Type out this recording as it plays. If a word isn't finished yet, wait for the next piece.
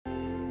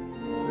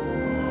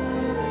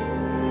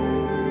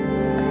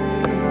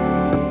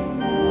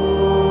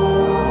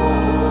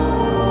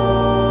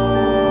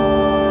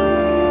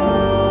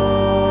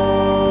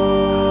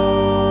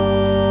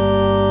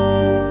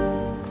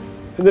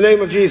In the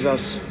name of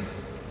Jesus,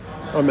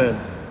 amen.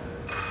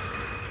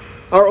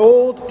 Our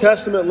Old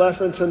Testament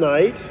lesson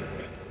tonight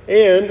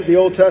and the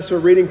Old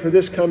Testament reading for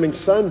this coming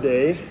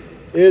Sunday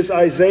is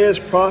Isaiah's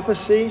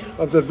prophecy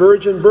of the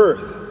virgin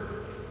birth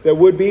that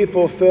would be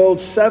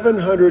fulfilled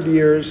 700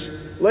 years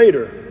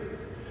later.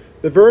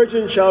 The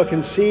virgin shall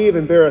conceive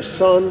and bear a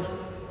son,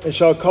 and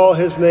shall call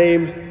his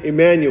name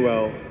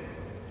Emmanuel.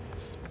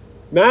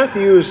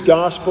 Matthew's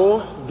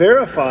gospel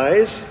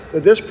verifies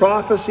that this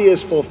prophecy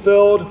is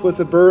fulfilled with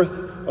the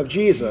birth of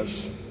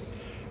Jesus.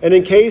 And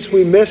in case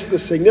we miss the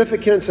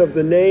significance of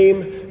the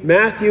name,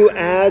 Matthew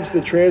adds the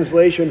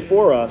translation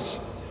for us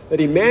that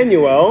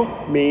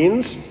Emmanuel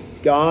means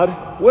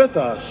God with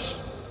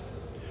us.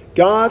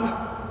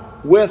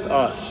 God with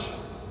us.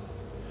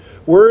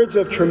 Words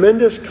of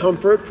tremendous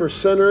comfort for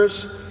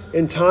sinners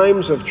in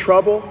times of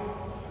trouble,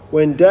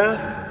 when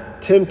death,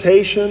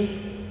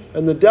 temptation,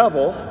 and the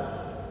devil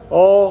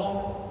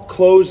all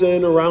close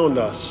in around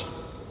us.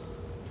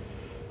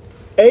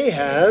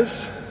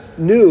 Ahaz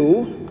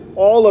knew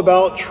all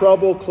about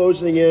trouble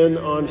closing in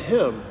on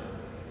him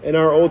in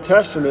our Old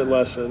Testament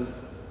lesson.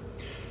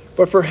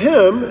 But for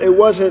him, it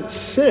wasn't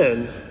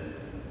sin,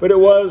 but it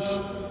was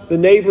the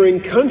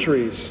neighboring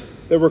countries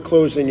that were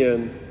closing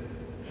in.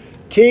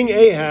 King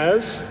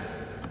Ahaz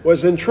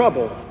was in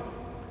trouble.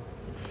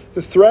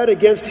 The threat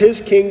against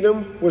his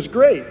kingdom was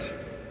great.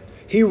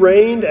 He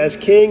reigned as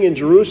king in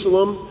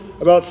Jerusalem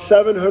about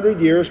 700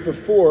 years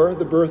before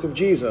the birth of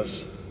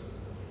Jesus.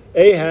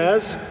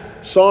 Ahaz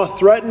saw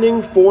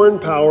threatening foreign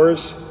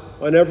powers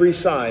on every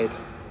side,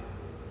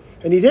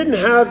 and he didn't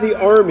have the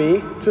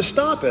army to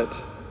stop it.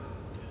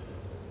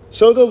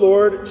 So the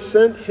Lord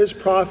sent his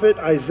prophet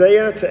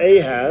Isaiah to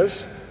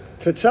Ahaz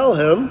to tell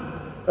him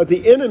that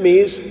the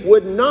enemies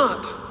would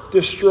not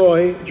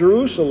destroy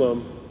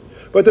Jerusalem,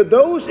 but that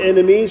those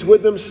enemies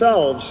would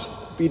themselves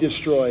be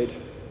destroyed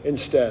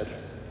instead.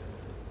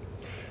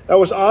 That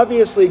was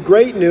obviously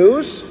great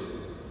news,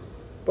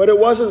 but it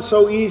wasn't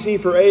so easy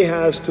for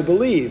Ahaz to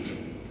believe.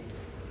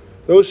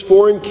 Those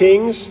foreign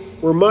kings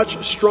were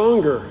much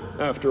stronger,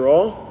 after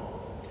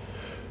all.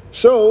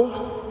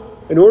 So,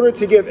 in order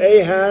to give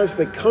Ahaz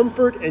the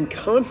comfort and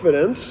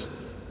confidence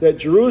that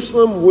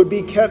Jerusalem would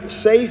be kept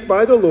safe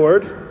by the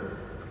Lord,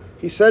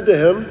 he said to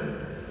him,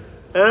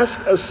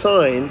 "Ask a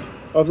sign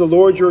of the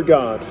Lord your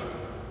God.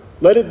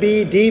 Let it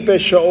be deep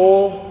as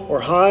Sheol or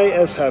high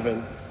as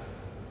heaven."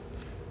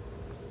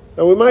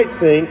 Now we might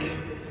think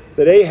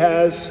that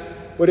Ahaz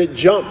would have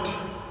jumped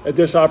at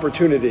this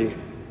opportunity.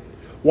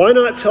 Why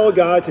not tell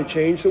God to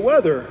change the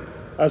weather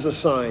as a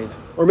sign,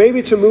 or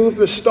maybe to move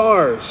the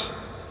stars?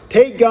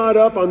 Take God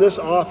up on this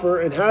offer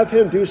and have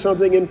him do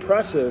something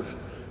impressive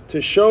to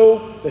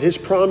show that his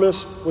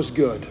promise was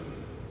good.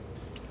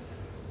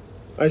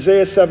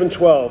 Isaiah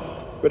 7:12,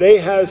 but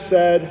Ahaz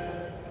said,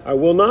 "I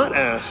will not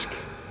ask,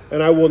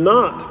 and I will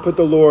not put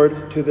the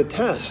Lord to the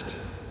test."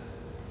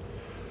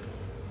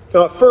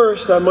 Now at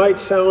first, that might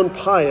sound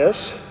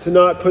pious to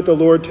not put the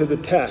Lord to the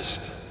test.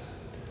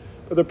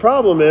 But the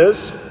problem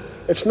is,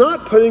 it's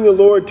not putting the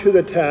Lord to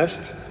the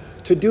test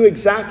to do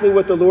exactly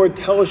what the Lord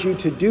tells you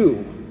to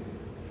do.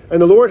 And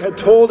the Lord had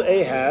told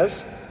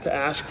Ahaz to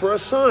ask for a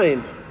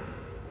sign.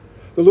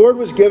 The Lord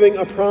was giving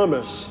a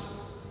promise.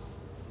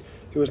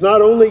 He was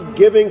not only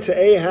giving to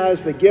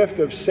Ahaz the gift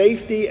of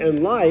safety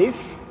and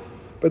life,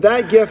 but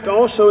that gift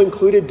also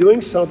included doing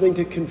something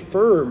to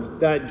confirm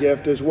that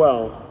gift as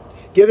well,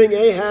 giving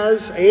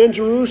Ahaz and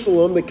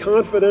Jerusalem the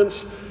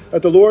confidence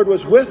that the Lord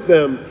was with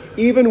them,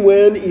 even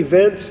when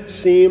events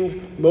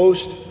seemed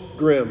most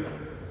grim.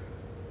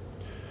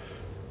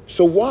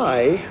 So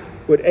why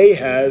would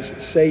Ahaz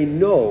say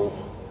no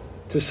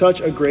to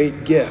such a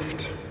great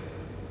gift?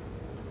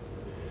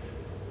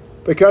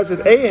 Because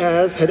if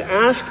Ahaz had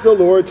asked the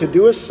Lord to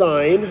do a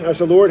sign, as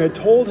the Lord had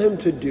told him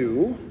to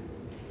do,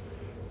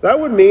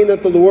 that would mean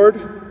that the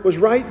Lord was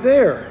right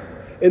there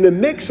in the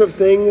mix of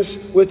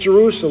things with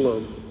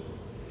Jerusalem.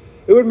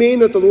 It would mean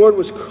that the Lord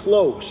was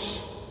close,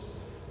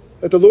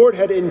 that the Lord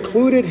had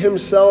included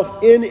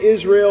himself in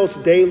Israel's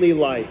daily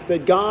life,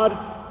 that God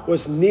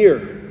was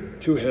near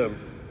to him.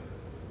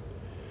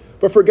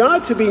 But for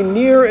God to be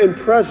near and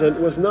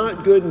present was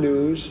not good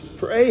news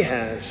for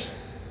Ahaz.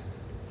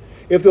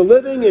 If the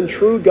living and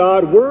true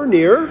God were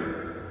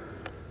near,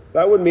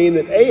 that would mean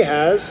that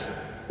Ahaz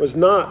was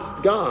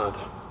not God,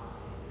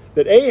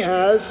 that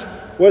Ahaz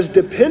was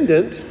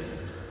dependent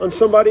on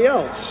somebody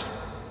else.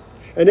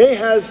 And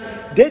Ahaz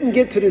didn't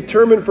get to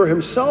determine for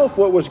himself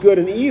what was good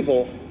and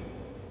evil,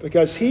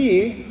 because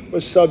he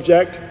was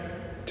subject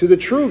to the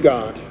true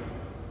God.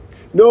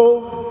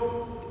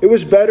 No, it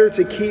was better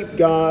to keep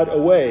God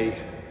away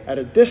at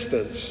a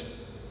distance.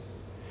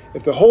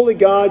 If the holy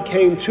God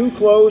came too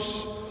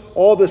close,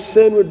 all the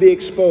sin would be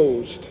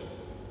exposed.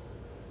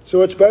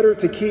 So it's better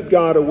to keep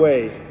God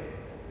away,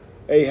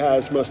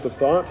 Ahaz must have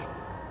thought.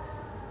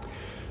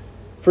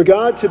 For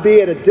God to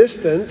be at a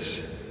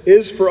distance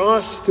is for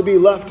us to be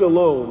left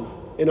alone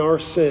in our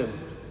sin,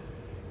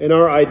 in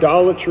our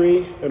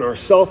idolatry, in our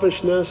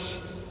selfishness,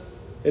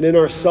 and in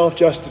our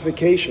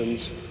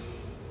self-justifications.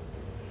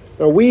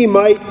 Now, we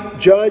might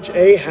judge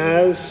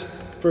Ahaz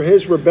for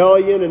his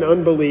rebellion and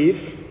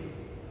unbelief,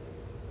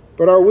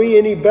 but are we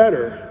any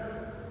better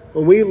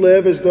when we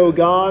live as though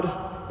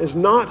God is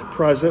not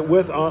present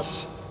with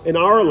us in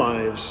our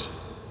lives,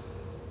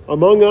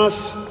 among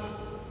us,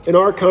 in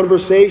our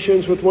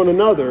conversations with one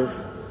another,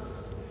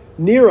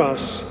 near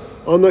us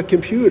on the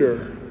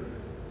computer,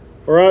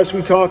 or as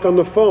we talk on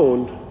the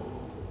phone?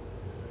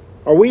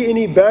 Are we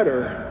any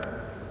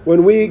better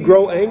when we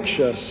grow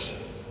anxious?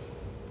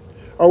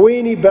 Are we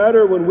any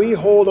better when we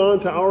hold on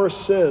to our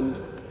sin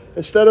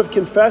instead of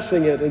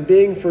confessing it and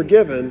being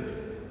forgiven?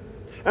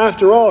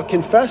 After all,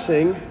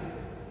 confessing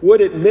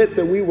would admit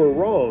that we were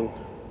wrong.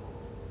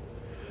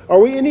 Are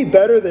we any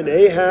better than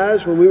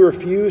Ahaz when we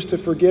refuse to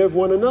forgive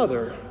one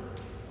another,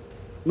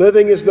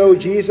 living as though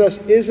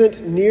Jesus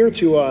isn't near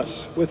to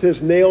us with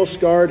his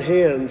nail-scarred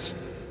hands,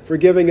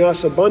 forgiving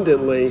us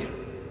abundantly?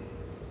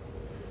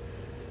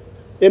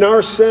 In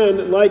our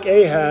sin, like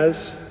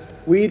Ahaz,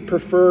 we'd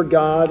prefer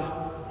God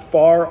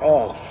far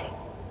off.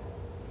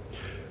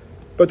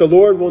 But the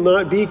Lord will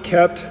not be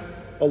kept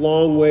a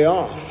long way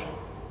off.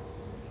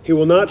 He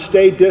will not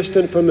stay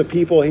distant from the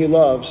people he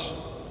loves.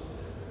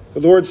 The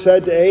Lord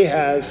said to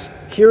Ahaz,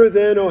 "Hear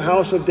then, O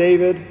house of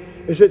David,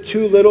 is it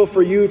too little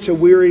for you to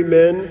weary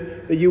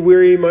men, that you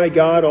weary my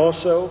God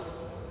also?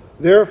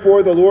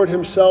 Therefore the Lord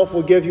himself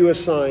will give you a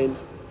sign.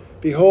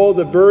 Behold,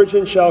 the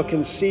virgin shall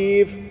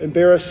conceive and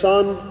bear a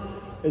son,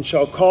 and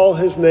shall call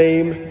his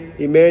name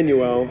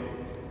Emmanuel."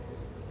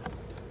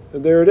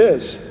 And there it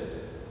is,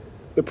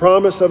 the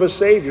promise of a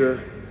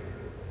Savior.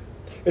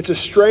 It's a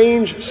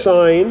strange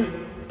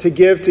sign to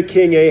give to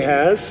King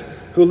Ahaz,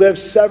 who lived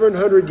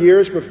 700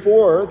 years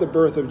before the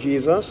birth of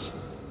Jesus.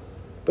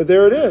 But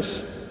there it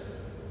is,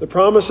 the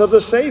promise of the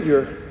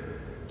Savior.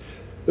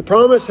 The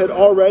promise had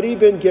already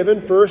been given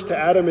first to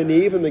Adam and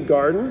Eve in the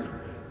garden,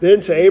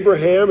 then to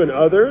Abraham and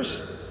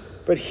others.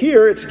 But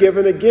here it's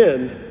given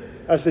again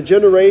as the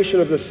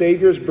generation of the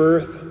Savior's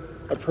birth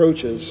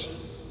approaches.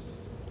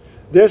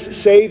 This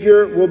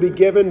Savior will be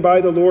given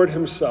by the Lord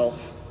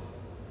himself.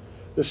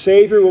 The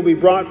Savior will be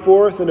brought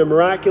forth in a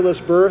miraculous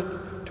birth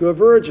to a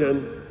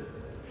virgin.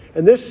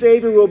 And this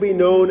Savior will be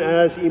known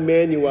as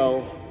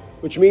Emmanuel,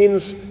 which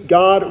means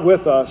God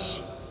with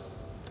us.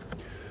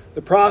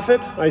 The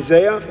prophet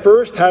Isaiah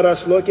first had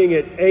us looking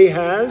at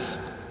Ahaz,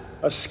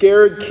 a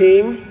scared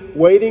king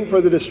waiting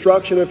for the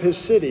destruction of his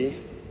city.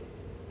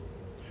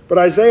 But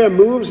Isaiah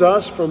moves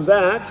us from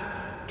that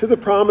to the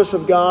promise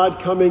of God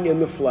coming in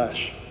the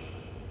flesh.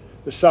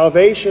 The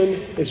salvation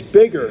is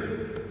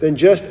bigger than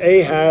just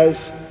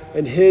Ahaz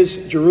and his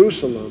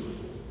Jerusalem.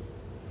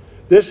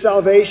 This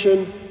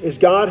salvation is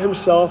God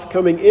himself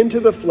coming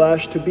into the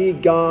flesh to be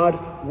God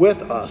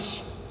with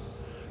us.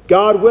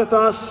 God with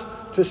us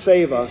to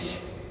save us,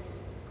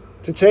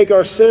 to take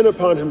our sin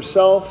upon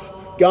himself.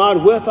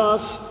 God with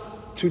us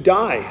to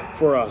die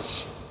for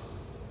us.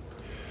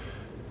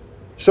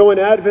 So in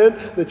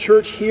Advent, the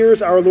church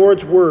hears our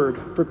Lord's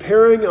word,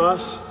 preparing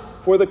us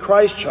for the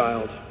Christ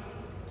child.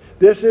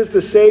 This is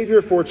the Savior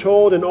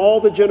foretold in all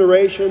the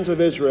generations of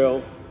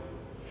Israel.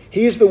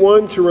 He is the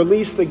one to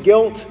release the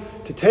guilt,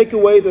 to take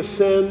away the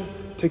sin,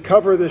 to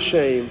cover the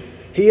shame.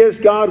 He is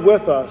God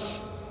with us.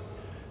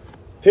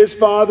 His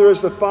Father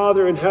is the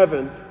Father in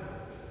heaven.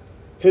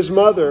 His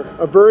mother,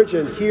 a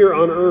virgin here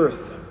on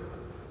earth.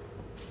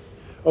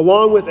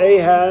 Along with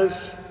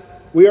Ahaz,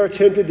 we are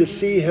tempted to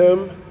see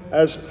him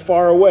as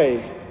far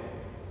away,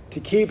 to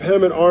keep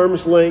him at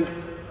arm's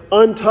length,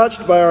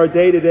 untouched by our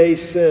day-to-day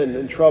sin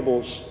and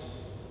troubles.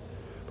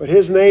 But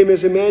his name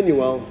is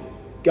Emmanuel,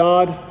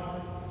 God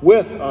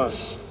with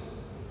us.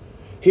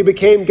 He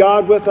became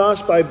God with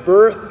us by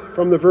birth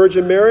from the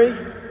Virgin Mary.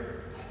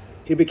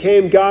 He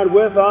became God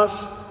with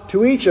us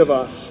to each of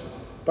us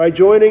by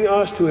joining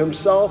us to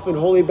himself in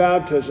holy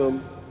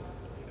baptism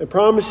and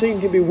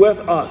promising to be with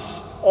us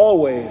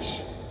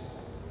always.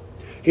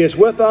 He is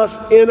with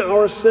us in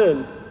our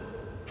sin,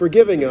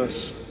 forgiving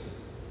us.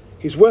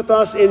 He's with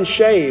us in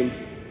shame,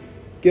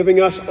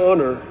 giving us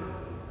honor.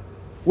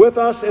 With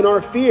us in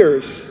our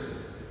fears,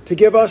 to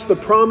give us the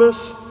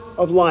promise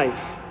of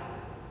life.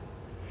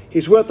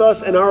 He's with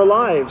us in our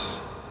lives,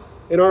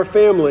 in our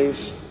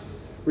families,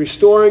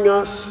 restoring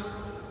us,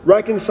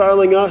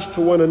 reconciling us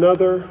to one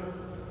another,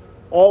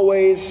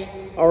 always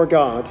our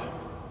God.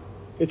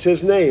 It's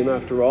his name,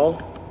 after all,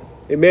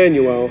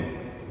 Emmanuel,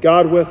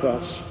 God with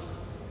us.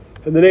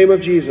 In the name of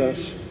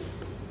Jesus,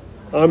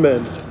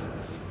 amen.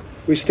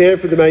 We stand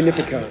for the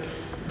Magnificat.